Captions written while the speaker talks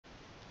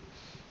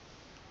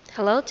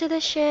Hello to the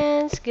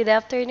Shins. Good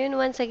afternoon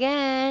once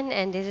again.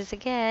 And this is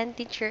again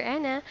Teacher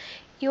Anna,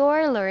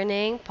 your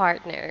learning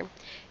partner.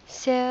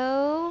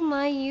 So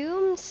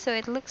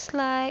it looks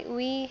like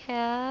we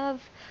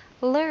have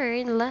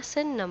learned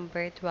lesson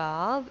number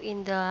 12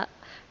 in the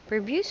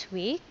previous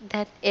week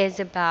that is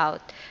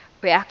about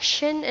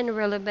reaction and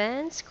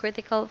relevance,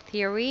 critical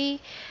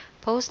theory,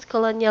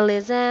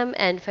 post-colonialism,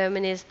 and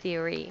feminist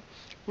theory.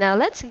 Now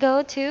let's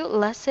go to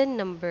lesson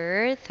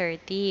number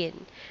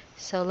 13.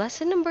 So,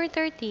 lesson number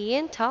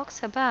 13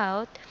 talks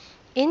about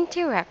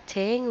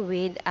interacting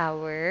with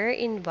our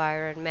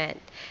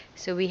environment.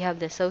 So, we have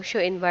the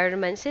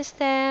socio-environment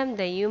system,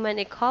 the human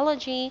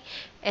ecology,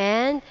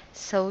 and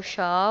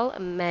social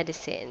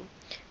medicine.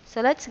 So,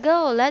 let's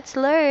go. Let's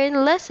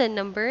learn lesson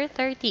number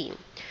 13.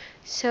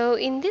 So,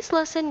 in this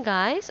lesson,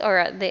 guys, or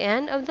at the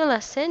end of the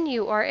lesson,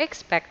 you are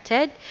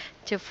expected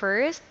to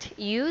first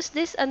use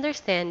this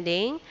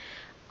understanding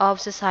of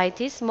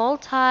society's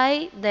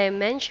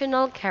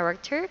multi-dimensional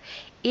character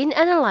in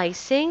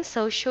analyzing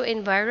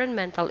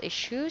socio-environmental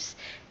issues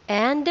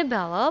and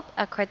develop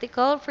a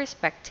critical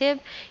perspective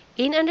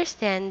in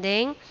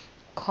understanding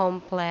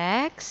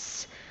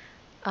complex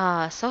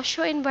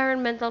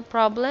socio-environmental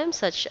problems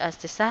such as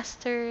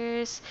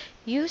disasters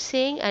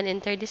using an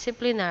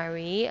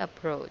interdisciplinary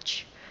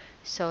approach.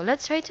 So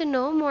let's try to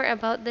know more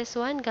about this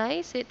one,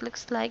 guys. It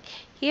looks like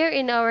here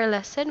in our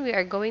lesson we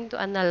are going to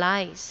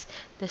analyze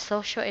the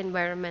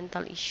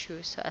socio-environmental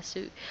issues. So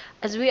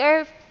as we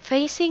are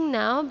facing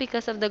now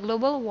because of the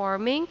global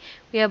warming,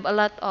 we have a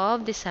lot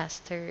of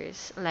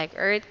disasters like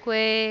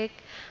earthquake,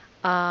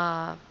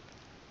 uh,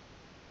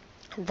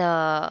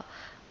 the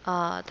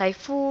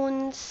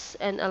typhoons,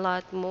 and a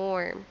lot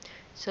more.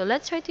 So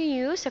let's try to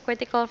use a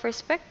critical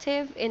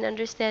perspective in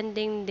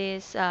understanding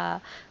these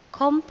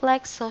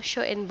complex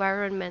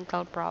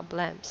socio-environmental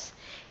problems.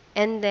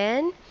 And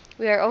then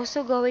we are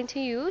also going to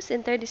use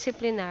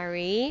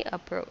interdisciplinary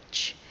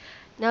approach.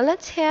 Now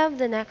let's have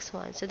the next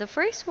one. So the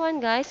first one,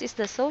 guys, is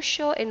the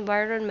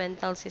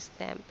socio-environmental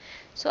system.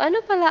 So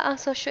ano pala ang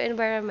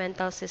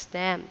socio-environmental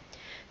system?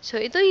 So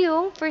ito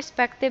yung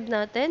perspective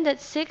natin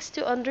that seeks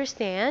to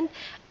understand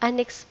and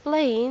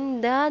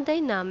explain the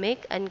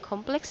dynamic and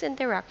complex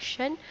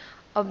interaction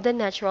of the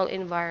natural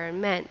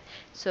environment.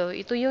 So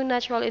ito yung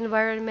natural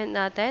environment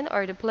natin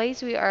or the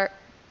place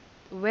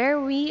where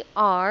we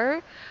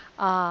are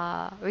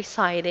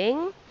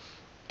residing.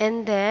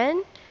 And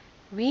then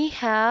we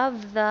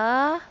have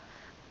the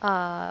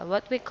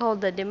what we call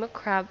the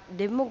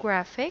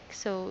demographic.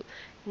 So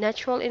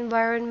natural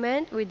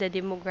environment with the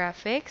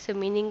demographic. So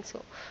meaning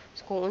so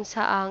kung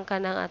unsaan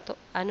ka ng ato,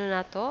 ano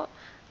na to,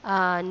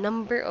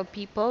 number of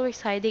people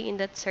residing in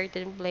that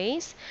certain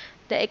place,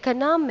 the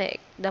economic,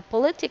 the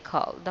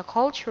political, the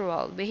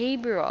cultural,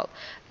 behavioral,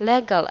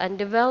 legal, and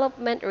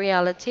development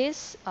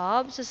realities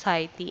of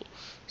society.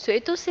 So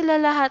ito sila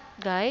lahat,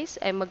 guys,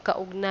 ay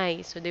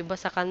magkaugnay. So 'di ba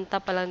sa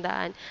kanta palang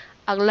daan,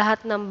 ang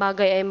lahat ng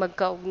bagay ay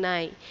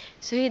magkaugnay.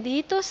 So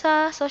dito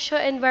sa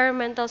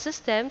socio-environmental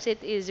systems,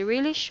 it is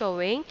really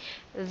showing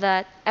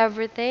that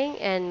everything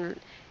and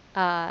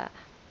uh,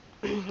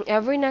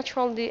 every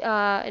natural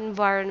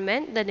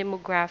environment, the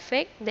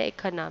demographic, the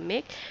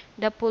economic,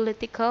 the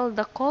political,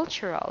 the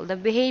cultural, the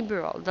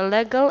behavioral, the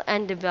legal,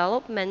 and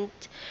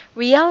development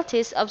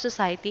realities of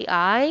society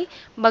ay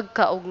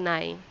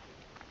magkaugnay.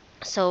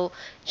 So,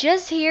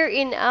 just here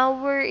in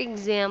our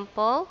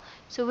example,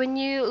 so when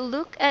you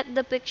look at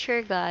the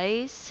picture,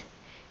 guys,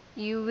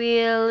 you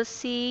will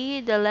see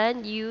the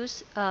land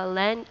use,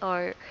 land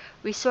or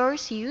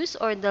resource use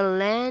or the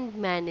land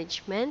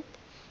management.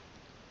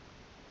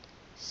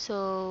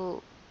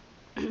 So,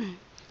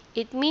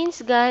 it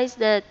means, guys,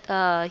 that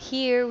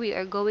here we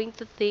are going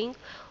to think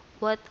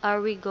what are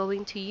we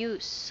going to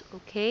use,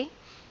 okay?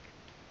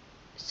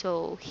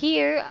 So,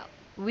 here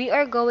we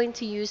are going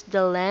to use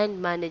the land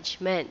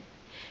management.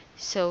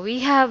 So we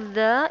have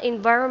the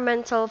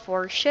environmental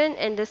portion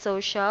and the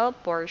social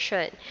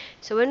portion.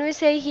 So when we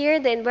say here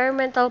the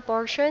environmental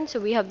portion,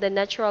 so we have the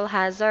natural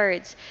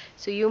hazards.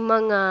 So yung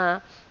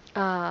mga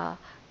uh,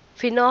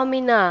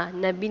 phenomena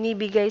na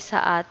binibigay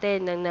sa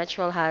atin ng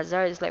natural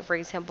hazards like for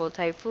example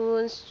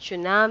typhoons,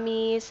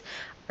 tsunamis,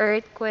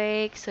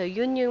 earthquakes. So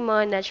yun yung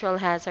mga natural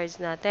hazards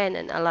natin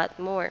and a lot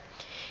more.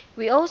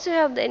 We also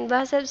have the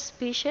invasive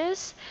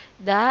species,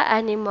 the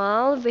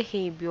animal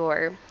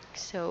behavior.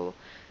 So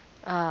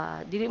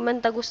dili man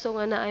ta gusto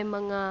nga na ay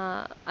mga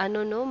ano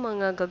no,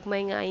 mga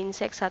gagmay nga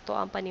insects ato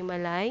ang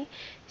panimalay.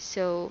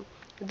 So,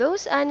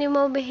 those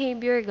animal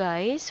behavior,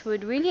 guys,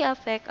 would really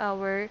affect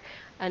our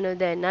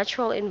the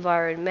natural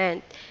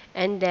environment.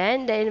 And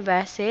then the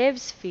invasive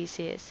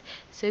species.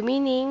 So,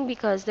 meaning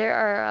because there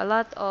are a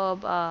lot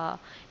of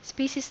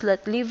species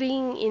that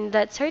living in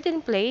that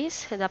certain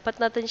place, dapat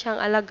natin siyang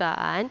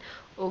alagaan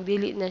o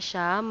dili na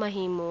siya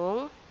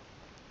mahimong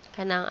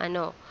kanang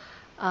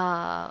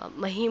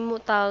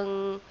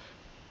mahimutang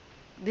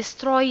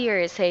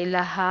destroyer sa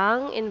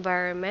ilahang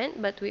environment,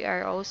 but we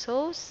are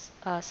also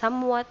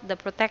somewhat the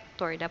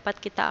protector. Dapat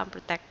kita ang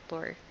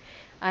protector.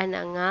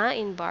 ana nga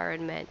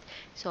environment.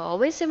 So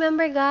always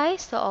remember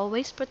guys to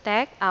always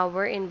protect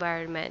our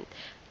environment.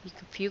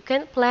 If you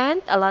can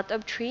plant a lot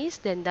of trees,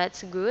 then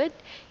that's good.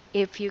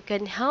 If you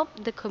can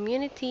help the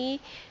community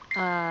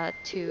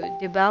to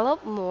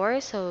develop more,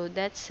 so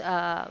that's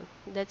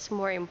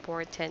more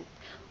important,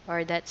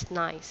 or that's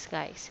nice,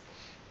 guys.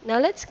 Now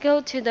let's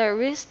go to the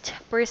risk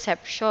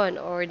perception,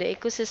 or the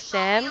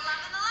ecosystem,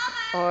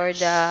 or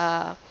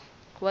the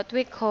what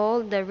we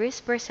call the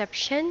risk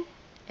perception,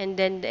 and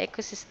then the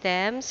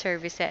ecosystem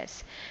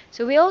services.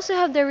 So we also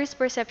have the risk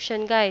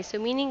perception, guys. So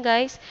meaning,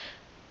 guys,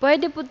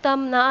 pwede po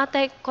tam na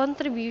atay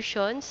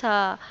contribution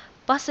sa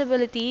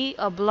possibility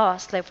of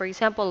loss. Like for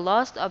example,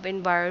 loss of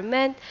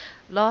environment,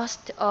 loss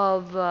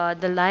of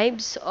the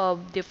lives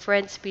of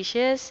different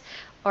species,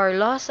 or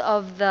loss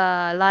of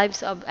the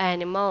lives of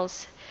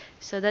animals.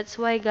 So that's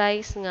why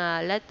guys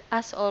nga let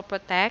us all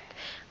protect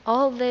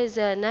all this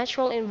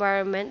natural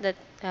environment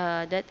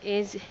that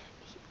is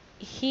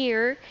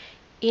here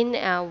in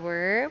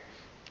our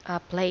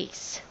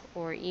place,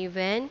 or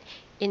even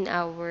in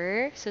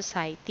our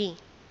society.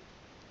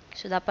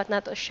 So, dapat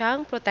nato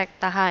siyang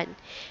protektahan.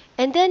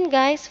 And then,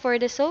 guys,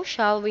 for the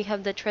social, we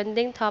have the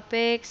trending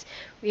topics,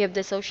 we have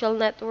the social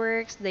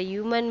networks, the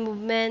human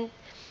movement.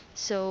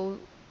 So,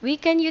 we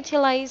can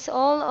utilize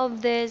all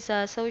of this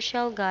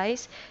social,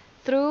 guys,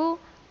 through,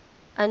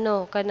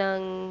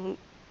 kanang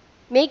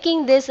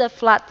making this a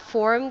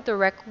platform to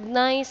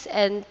recognize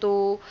and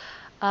to,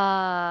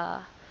 uh,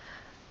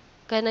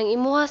 kanang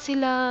imuha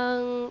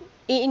silang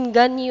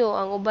iinganyo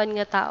ang uban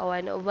nga tao,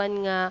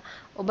 uban nga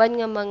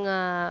mga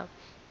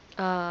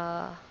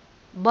uh,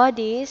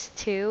 bodies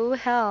to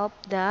help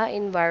the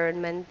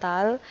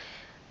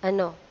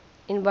ano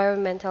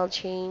environmental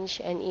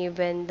change, and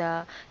even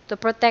the to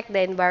protect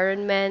the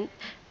environment,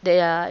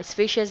 the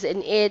species in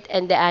it,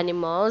 and the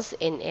animals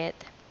in it.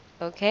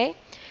 Okay,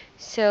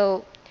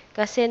 so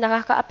kasi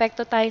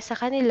nakakaapekto tayo sa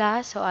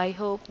kanila, so I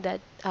hope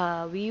that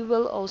we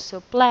will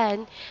also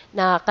plan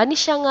na kani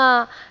siya nga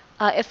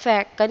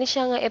effect, kani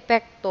siya nga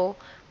epekto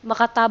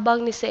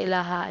makatabang ni sa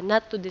ilaha,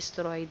 not to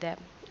destroy them.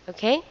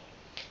 Okay?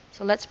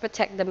 So let's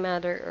protect the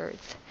Mother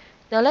Earth.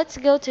 Now let's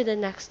go to the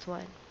next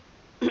one.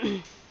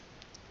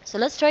 So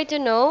let's try to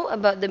know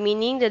about the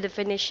meaning, the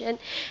definition,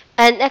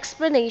 and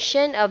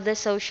explanation of the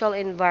social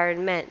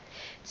environment.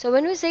 So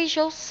when we say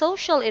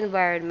social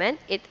environment,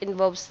 it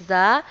involves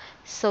the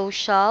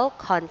social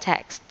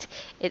context.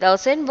 It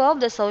also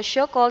involves the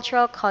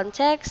socio-cultural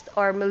context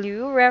or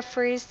milieu,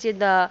 refers to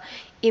the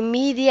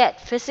immediate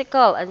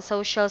physical and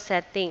social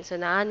setting. So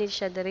naani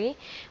siya diri.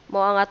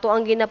 Mao ang ato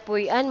ang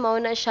ginapuy-an,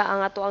 mao na siya ang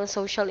ato ang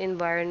social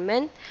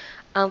environment.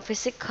 Ang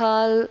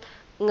physical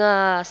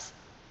nga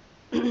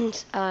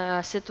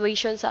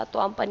situation sa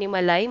ato ang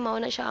panimalay, mao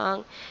na siya ang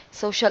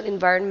social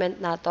environment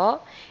nato.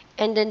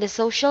 And then the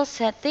social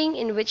setting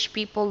in which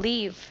people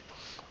live,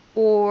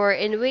 or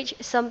in which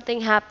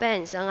something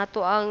happens. Ang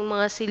ato ang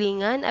mga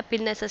silingan,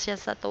 apil na sa siya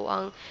sa ato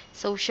ang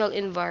social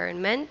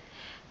environment.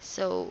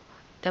 So,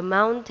 the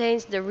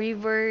mountains, the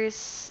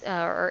rivers,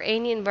 or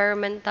any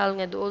environmental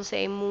nga dool sa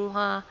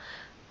imuha,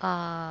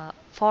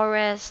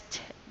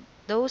 forest,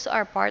 those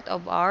are part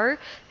of our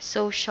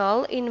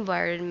social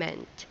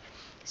environment.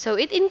 So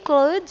it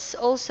includes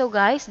also,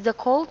 guys, the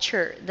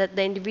culture that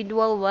the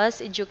individual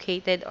was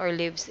educated or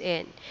lives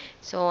in.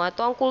 So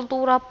ato ang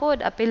kultura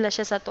pod, apil na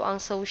siya sa ato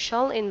ang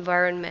social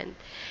environment.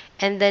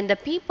 And then the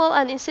people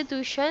and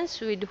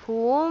institutions with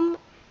whom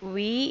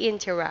we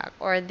interact,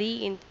 or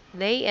they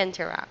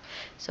interact.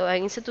 So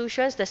ang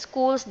institutions, the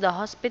schools, the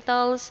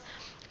hospitals,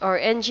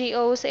 or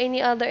NGOs, any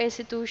other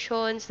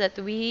institutions that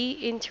we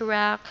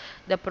interact,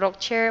 the purok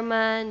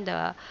chairman,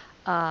 the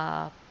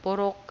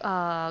purok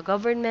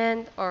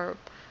government, or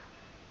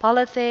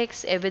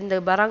politics, even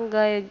the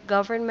barangay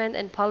government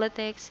and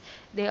politics,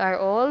 they are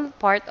all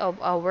part of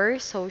our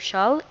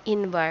social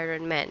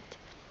environment.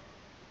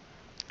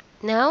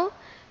 Now,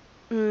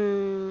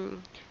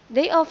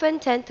 they often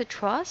tend to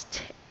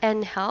trust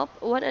and help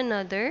one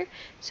another.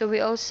 So we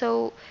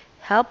also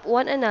help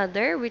one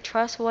another, we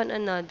trust one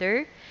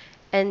another,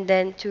 and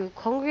then to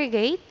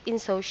congregate in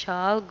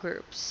social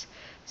groups.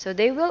 So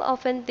they will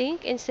often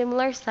think in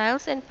similar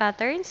styles and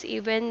patterns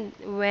even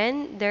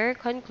when their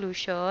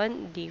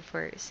conclusion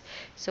differs.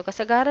 So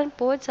kasagaran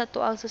po sa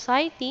tuang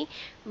society,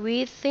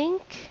 we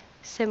think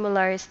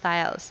similar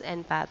styles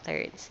and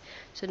patterns.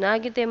 So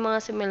nagito yung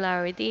mga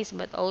similarities,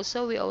 but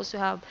also we also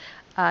have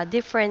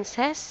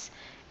differences,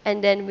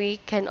 and then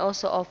we can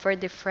also offer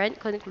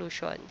different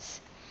conclusions.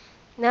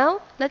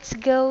 Now, let's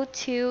go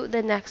to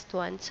the next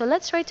one. So,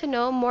 let's try to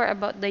know more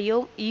about the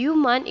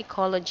human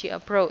ecology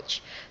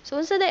approach. So,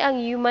 unsa day ang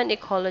human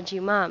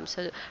ecology, ma'am?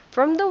 So,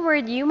 from the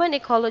word human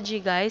ecology,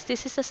 guys,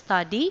 this is a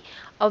study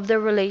of the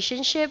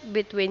relationship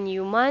between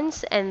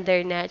humans and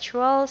their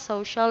natural,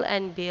 social,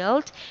 and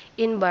built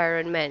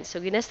environment. So,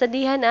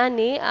 ginastudihan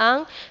ani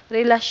ang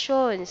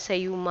relasyon sa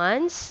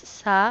humans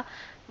sa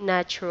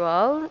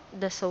natural,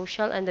 the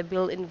social, and the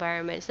built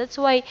environments.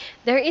 That's why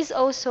there is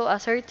also a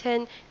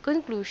certain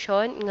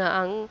conclusion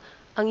nga ang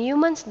ang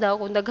humans daw,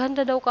 kung daghan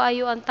na daw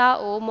kaayo ang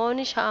tao, mao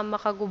ni siya ang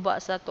makaguba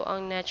sa to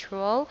ang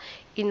natural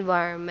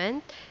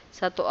environment,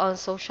 sa to ang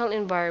social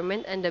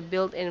environment, and the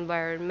built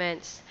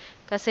environments.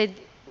 Kasi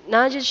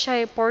na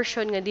siya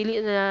portion nga dili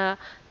na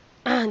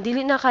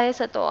dili na kaya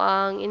sa to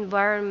ang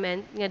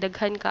environment nga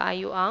daghan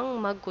kaayo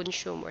ang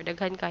mag-consume or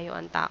daghan kaayo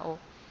ang tao.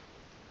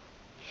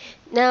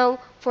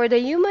 Now, for the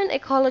human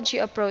ecology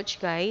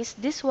approach, guys,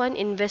 this one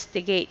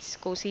investigates.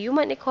 Kung si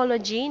human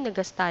ecology,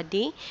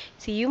 nag-study,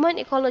 si human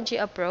ecology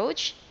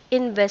approach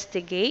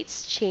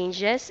investigates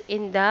changes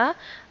in the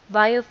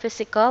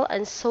biophysical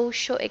and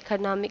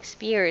socio-economic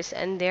spheres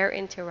and their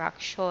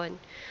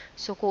interaction.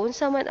 So, kung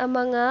sa man ang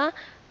mga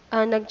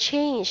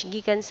nag-change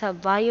gikan sa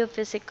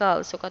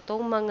biophysical. So,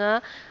 katong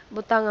mga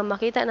butang nga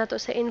makita nato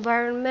sa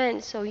environment.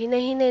 So,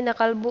 hinay-hinay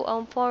nakalbo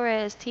ang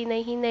forest,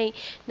 hinay-hinay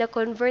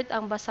na-convert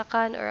ang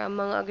basakan or ang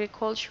mga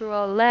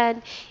agricultural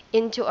land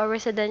into a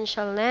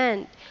residential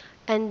land.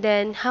 And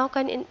then, how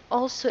can it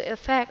also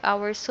affect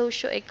our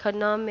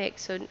socio-economic?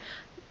 So,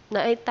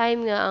 naay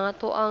time nga ang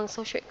ato ang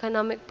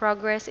socio-economic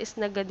progress is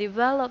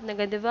nagadevelop,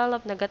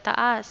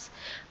 nagataas.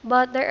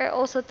 But there are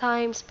also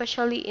times,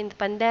 especially in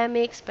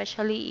pandemic,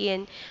 especially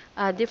in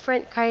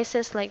different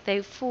crises like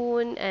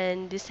typhoon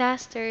and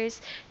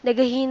disasters,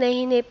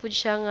 nagahinay-hinay po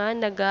siya nga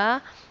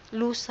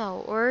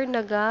nagalusaw or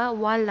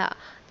nagawala.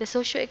 The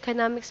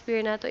socio-economic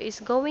sphere nato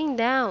is going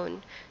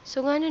down.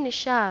 So, ngano ni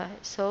siya?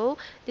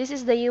 So, this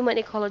is the human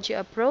ecology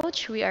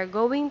approach. We are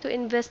going to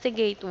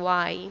investigate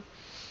why.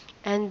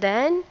 And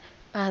then,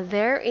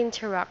 their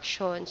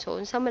interaction. So,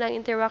 unsa man ang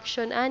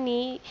interaction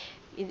ani,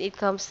 it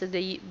comes to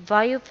the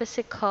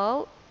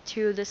biophysical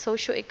to the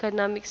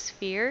socio-economic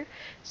sphere.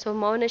 So,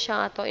 mao na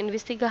siya ato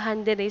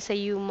investigahan dire sa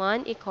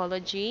human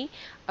ecology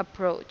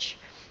approach.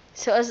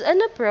 So, as an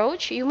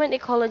approach, human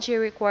ecology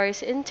requires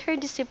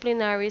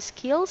interdisciplinary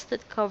skills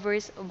that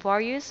covers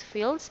various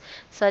fields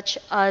such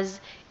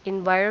as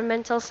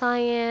environmental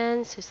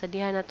science, so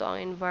studihan na to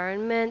ang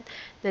environment,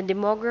 the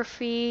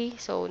demography,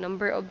 so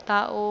number of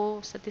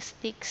tao,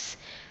 statistics,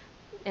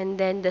 and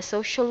then the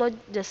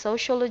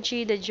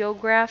sociology, the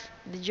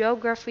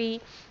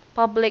geography,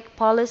 public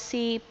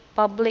policy,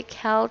 public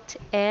health,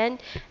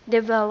 and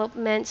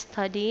development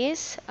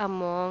studies,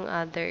 among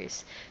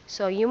others.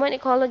 So, human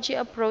ecology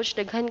approach,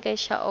 daghan kay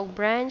siya og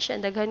branch,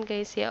 and daghan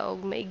kay siya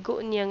og maigo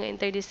niya nga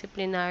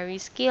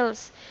interdisciplinary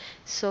skills.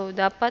 So,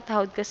 dapat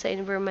hawd ka sa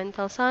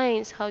environmental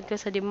science, hawd ka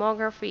sa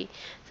demography,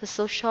 sa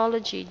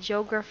sociology,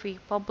 geography,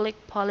 public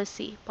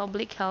policy,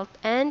 public health,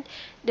 and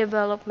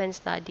development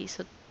studies.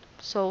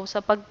 So sa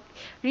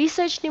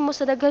pag-research nimo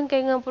sa daghan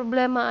kay nga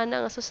problema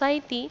ana nga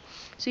society,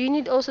 so you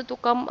need also to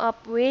come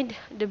up with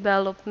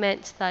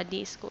development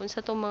studies kung sa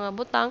tong mga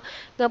butang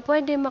nga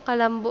pwede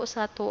makalambo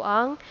sa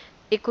tuang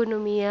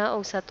ekonomiya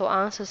o sa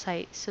tuang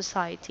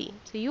society.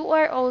 So you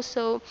are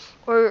also,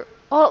 or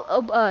all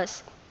of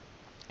us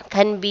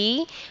can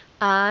be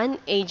an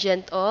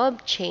agent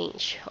of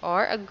change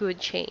or a good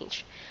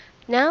change.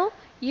 Now,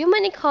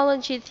 human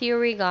ecology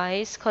theory,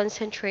 guys,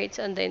 concentrates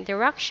on the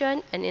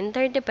interaction and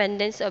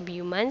interdependence of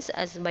humans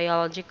as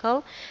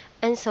biological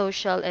and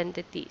social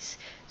entities.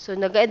 So,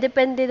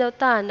 naga-depende daw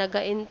ta,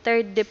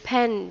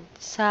 naga-interdepend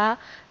sa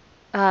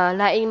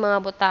laing mga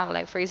butang.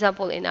 Like, for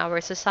example, in our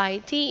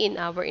society, in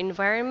our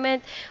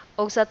environment,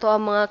 o sa to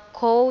ang mga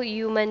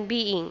co-human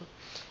being.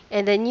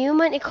 And the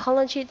human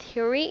ecology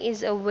theory is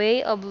a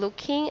way of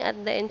looking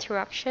at the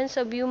interactions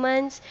of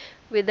humans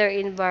with their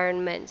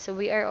environment. So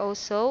we are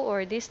also,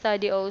 or this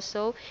study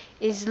also,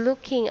 is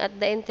looking at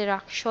the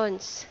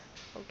interactions.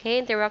 Okay,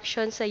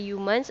 interactions sa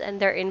humans and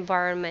their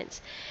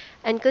environments.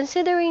 And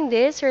considering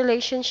this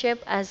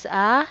relationship as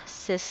a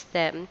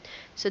system.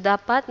 So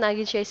dapat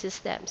naging siya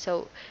system.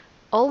 So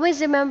always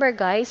remember,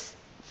 guys,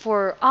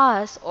 for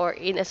us or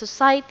in a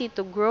society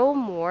to grow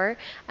more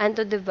and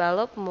to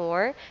develop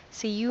more,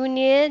 so you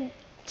need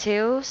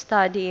to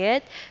study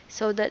it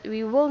so that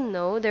we will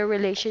know the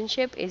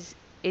relationship is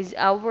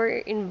our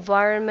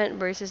environment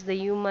versus the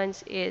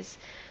humans is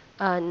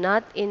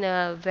not in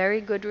a very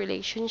good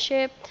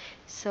relationship.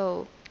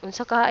 So,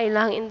 unsa ka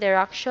ilang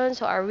interaction?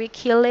 So, are we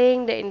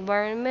killing the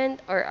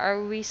environment or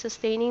are we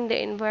sustaining the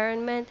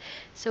environment?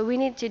 So, we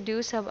need to do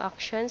some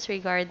actions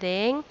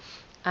regarding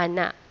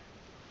ana.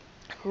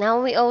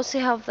 Now, we also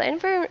have the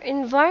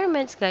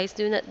environments, guys,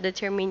 do not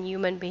determine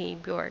human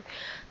behavior.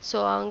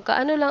 So, ang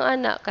kaano lang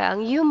ana, kaya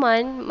ang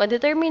human,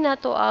 ma-determine na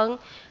to ang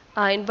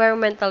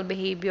environmental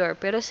behavior.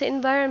 Pero sa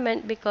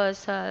environment,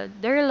 because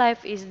their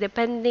life is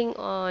depending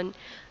on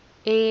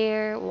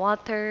air,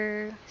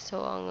 water,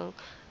 so ang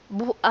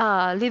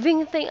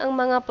living thing ang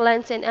mga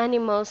plants and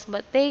animals,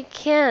 but they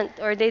can't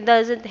or they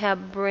doesn't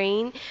have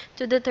brain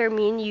to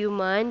determine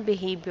human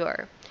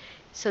behavior.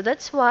 So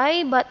that's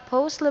why, but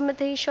pose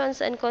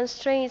limitations and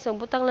constraints. So,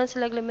 butang lang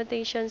sila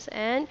limitations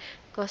and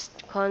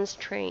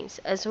constraints,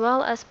 as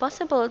well as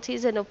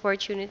possibilities and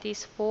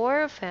opportunities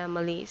for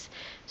families.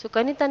 So,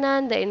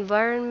 kanitanan, the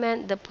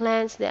environment, the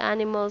plants, the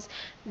animals,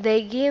 they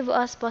give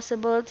us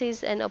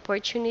possibilities and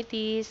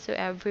opportunities to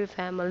every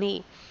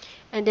family.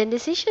 And then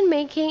decision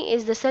making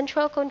is the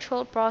central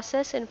control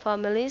process in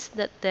families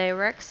that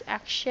directs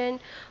action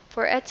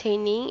for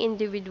attaining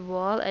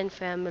individual and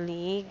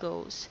family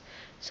goals.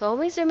 So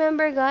always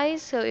remember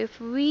guys, so if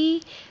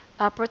we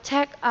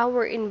protect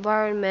our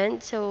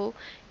environment, so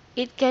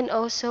it can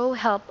also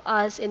help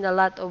us in a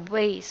lot of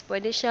ways.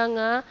 Pwede siya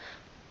nga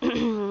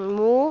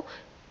mo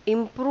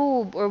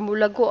improve or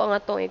mulago ang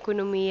atong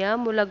ekonomiya,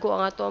 mulago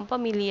ang atong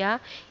pamilya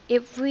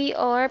if we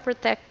are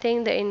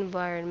protecting the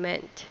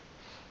environment.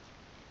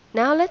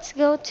 Now let's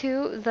go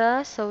to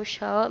the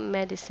social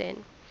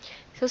medicine.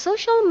 So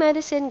social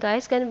medicine,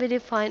 guys, can be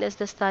defined as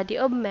the study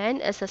of man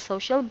as a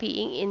social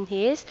being in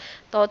his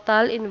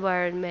total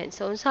environment.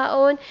 So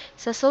unsaon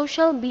sa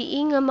social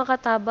being nga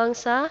makatabang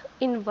sa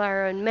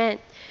environment.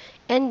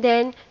 And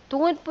then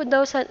tungod po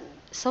daw sa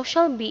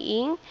social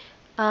being,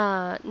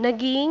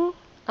 naging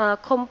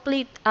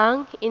complete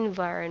ang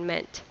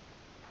environment.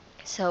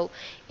 So,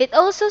 it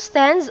also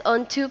stands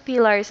on two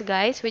pillars,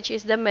 guys, which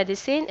is the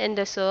medicine and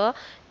the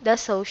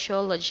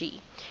sociology.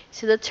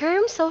 So, the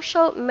term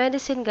social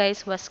medicine,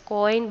 guys, was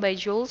coined by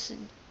Jules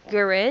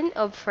Guerin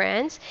of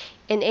France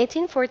in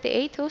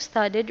 1848, who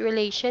studied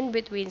relation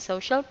between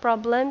social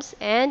problems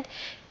and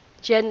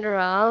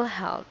general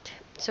health.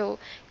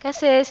 So,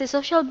 kasi sa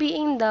social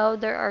being daw,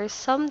 there are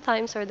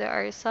sometimes or there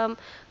are some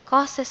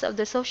causes of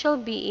the social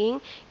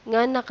being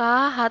nga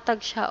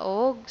nakahatag siya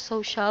og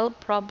social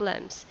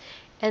problems.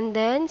 And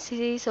then,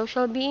 si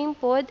social being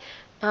pod,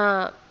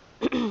 uh,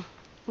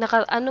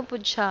 ano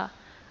pod siya,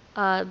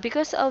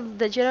 because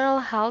of the general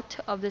health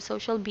of the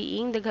social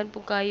being, daghan po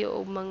kayo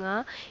og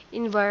mga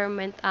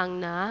environment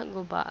ang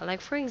naguba.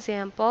 Like for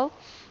example,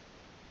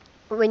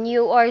 when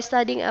you are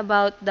studying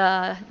about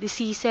the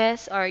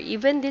diseases or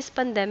even this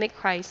pandemic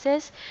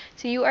crisis,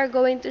 so you are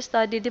going to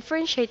study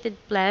differentiated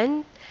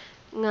plant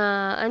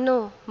nga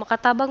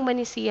makatabang man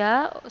ni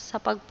siya sa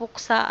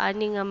pagpuksa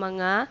ani nga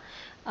mga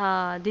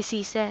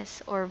diseases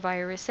or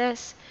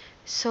viruses.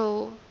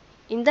 So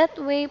in that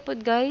way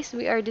pod guys,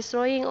 we are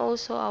destroying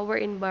also our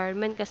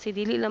environment kasi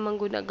dili lamang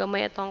gud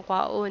gamay atong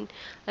kwaon.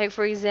 Like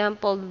for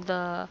example,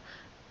 the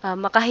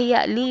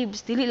makahiya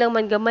leaves, dili lang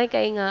man gamay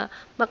kay nga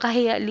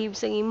makahiya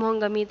leaves ang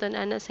imong gamiton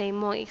ana sa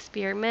imong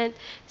experiment.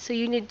 So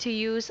you need to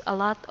use a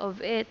lot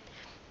of it.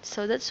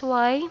 So that's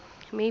why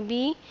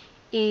maybe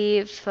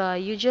if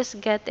you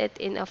just get it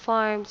in a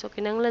farm, so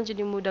kinahanglan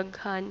jud nimo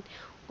daghan,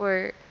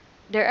 or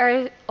there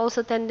are also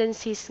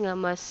tendencies nga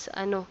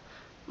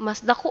mas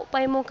dako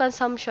pa imong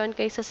consumption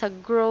kaysa sa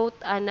growth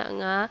ana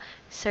nga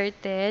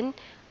certain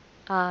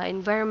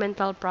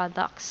environmental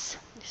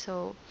products.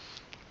 So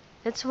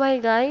that's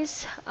why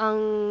guys,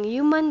 ang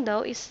human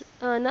daw is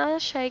naa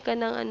siya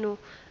kanang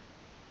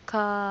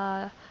ka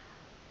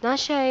na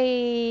siya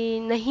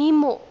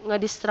nahimo nga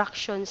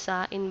distraction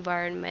sa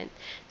environment.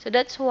 So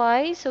that's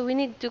why, so we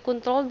need to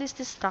control this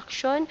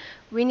distraction.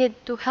 We need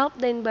to help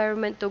the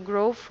environment to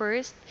grow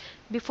first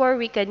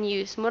before we can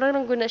use. Mura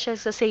nang guna siya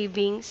sa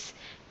savings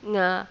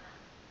nga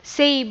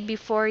save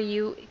before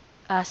you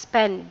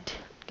spend.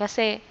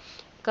 Kasi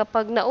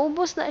kapag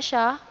naubos na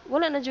siya,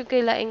 wala na jud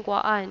kay laing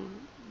kuan.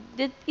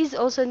 That is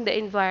also in the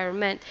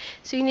environment.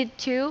 So you need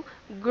to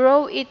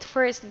grow it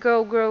first,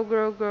 grow, grow,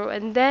 grow, grow,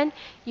 and then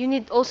you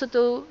need also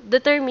to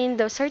determine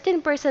the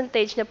certain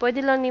percentage na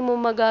pwede lang nimo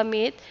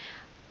magamit,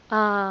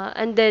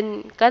 and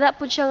then kada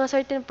pud siya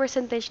nga certain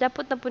percentage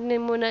dapat na pud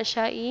nimo na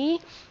siya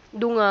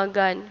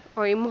dungagan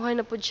or imuha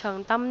na pud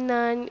siyang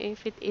tamnan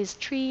if it is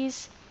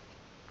trees.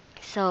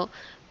 So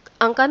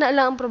ang kana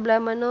lang ang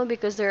problema no,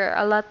 because there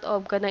are a lot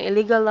of kanang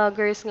illegal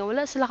loggers nga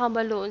wala sila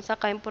kabaloon sa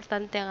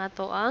kaimportante ang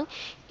ato ang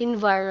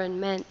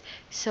environment.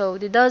 So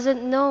they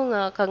doesn't know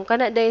nga kung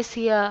kana dai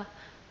siya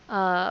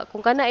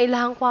kung kana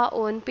ilahang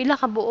kwaon pila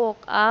ka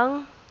buok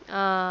ang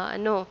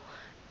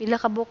pila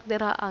ka buok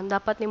dira ang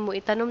dapat nimo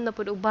itanom na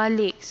pud og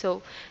balik.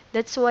 So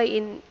that's why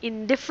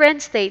in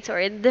different states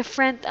or in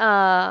different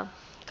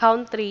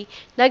country,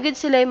 nagid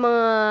sila yung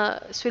mga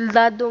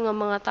sweldado nga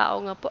mga tao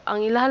nga po,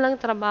 ang ilalang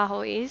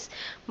trabaho is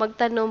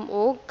magtanom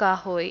og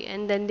kahoy.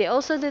 And then they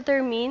also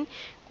determine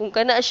kung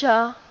kana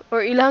siya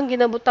or ilang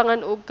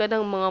ginabutangan og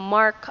kanang mga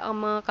mark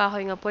ang mga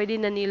kahoy nga pwede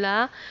na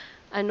nila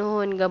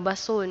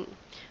gabason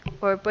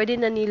or pwede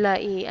na nila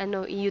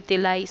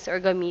i-utilize or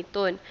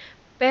gamiton.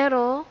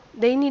 Pero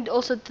they need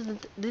also to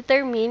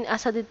determine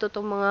asa dito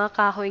tong mga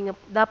kahoy nga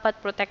dapat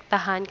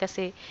protektahan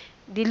kasi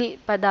dili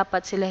pa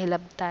dapat sila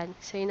hilabtan.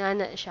 So,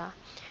 inana siya.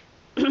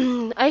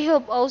 I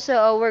hope also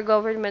our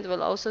government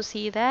will also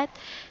see that.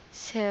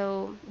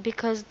 So,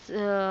 because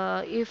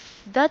if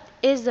that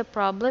is the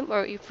problem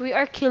or if we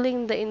are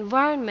killing the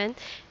environment,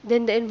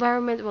 then the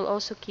environment will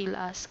also kill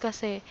us.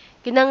 Kasi,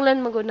 kinanglan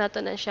magod nato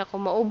na siya.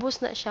 Kung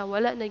maubos na siya,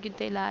 wala na yun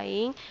tayo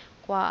laing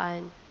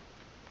kuwaan.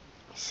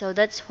 So,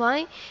 that's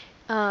why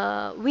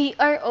we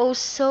are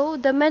also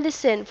the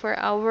medicine for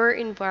our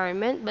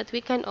environment, but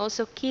we can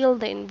also kill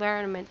the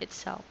environment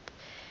itself.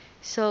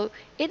 So,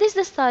 it is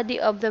the study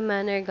of the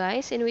manner,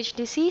 guys, in which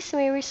disease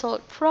may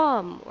result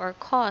from or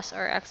cause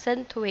or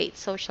accentuate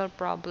social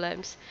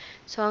problems.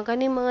 So, ang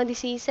kaning mga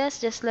diseases,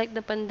 just like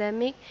the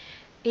pandemic,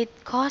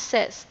 it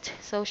causes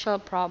social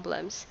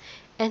problems,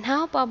 and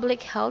how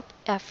public health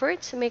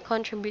efforts may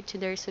contribute to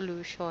their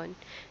solution.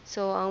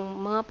 So,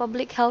 ang mga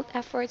public health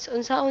efforts,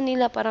 unsaon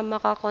nila para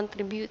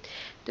makakontribute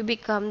to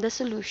become the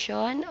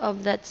solution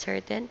of that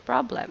certain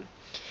problem.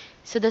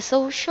 So, the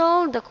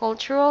social, the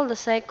cultural, the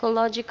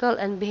psychological,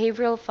 and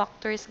behavioral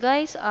factors,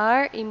 guys,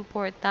 are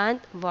important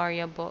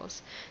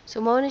variables.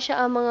 So, mao na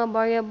siya ang mga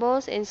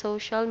variables in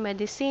social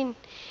medicine.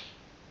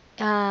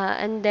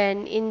 And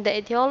then in the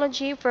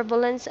etiology,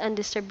 prevalence, and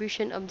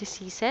distribution of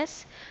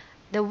diseases,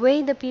 the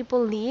way the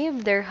people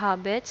live, their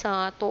habits,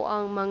 ato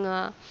ang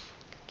mga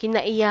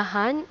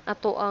kinaiyahan,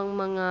 ato ang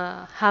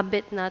mga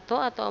habit nato,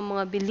 ato ang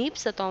mga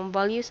beliefs, ato ang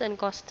values and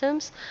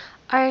customs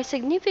are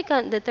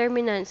significant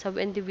determinants of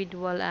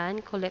individual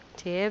and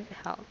collective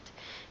health.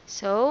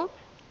 So,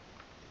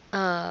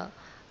 uh,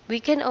 we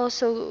can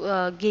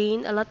also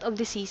gain a lot of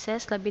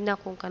diseases, labi na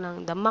kung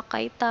kanang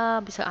damakay ta,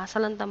 bisag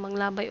asa lang ta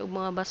manglabay og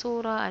mga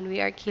basura, and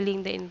we are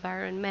killing the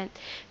environment.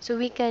 So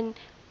we can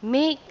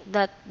make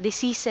that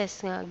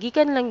diseases nga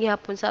gikan lang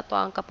gihapon sa ato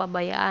ang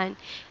kapabayaan.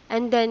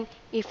 And then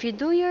if you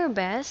do your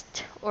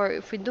best, or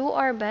if we do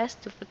our best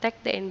to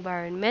protect the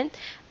environment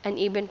and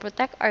even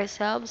protect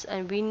ourselves,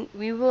 and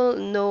we will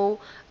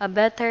know a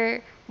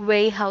better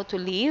way how to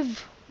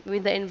live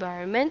with the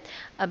environment,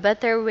 a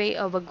better way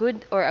of a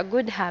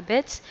good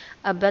habits,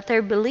 a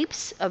better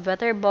beliefs, a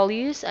better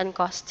values and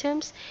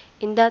customs.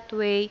 In that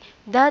way,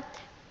 that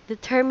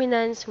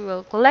determinants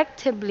will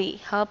collectively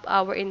help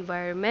our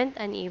environment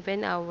and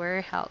even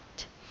our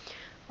health.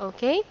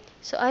 Okay?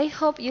 So I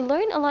hope you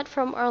learned a lot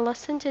from our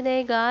lesson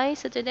today, guys.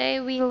 So today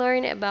we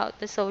learned about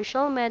the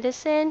social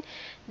medicine,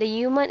 the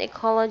human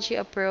ecology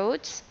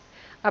approach,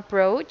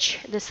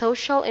 the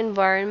social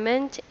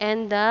environment,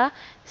 and the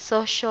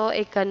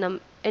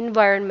socio-economic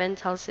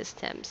environmental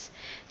systems.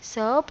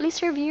 So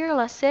please review your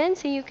lesson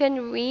so you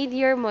can read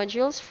your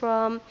modules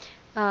from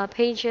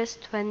pages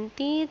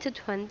 20 to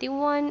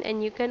 21,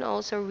 and you can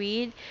also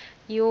read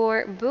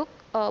your book,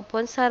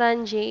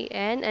 Ponsaran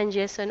JN and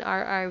Jason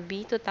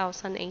RRB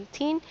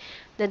 2018,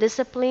 The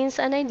Disciplines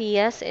and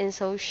Ideas in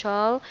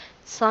Social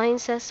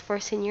Sciences for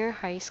Senior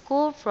High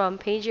School, from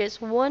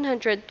pages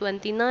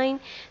 129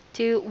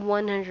 to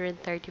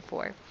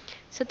 134.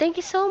 So thank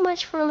you so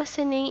much for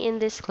listening in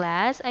this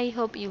class. I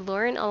hope you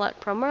learned a lot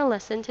from our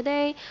lesson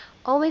today.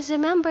 Always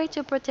remember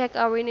to protect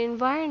our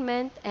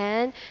environment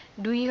and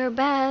do your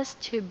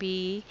best to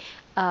be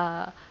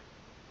uh,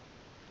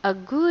 a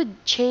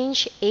good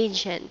change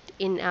agent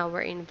in our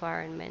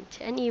environment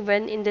and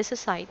even in the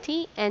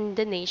society and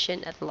the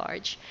nation at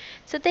large.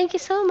 So thank you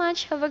so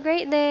much. Have a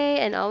great day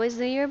and always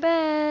do your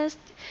best.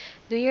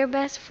 Do your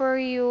best for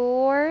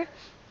your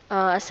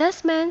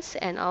assessments,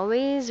 and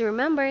always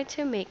remember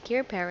to make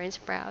your parents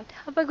proud.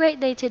 Have a great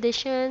day,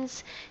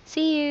 traditions.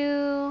 See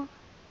you.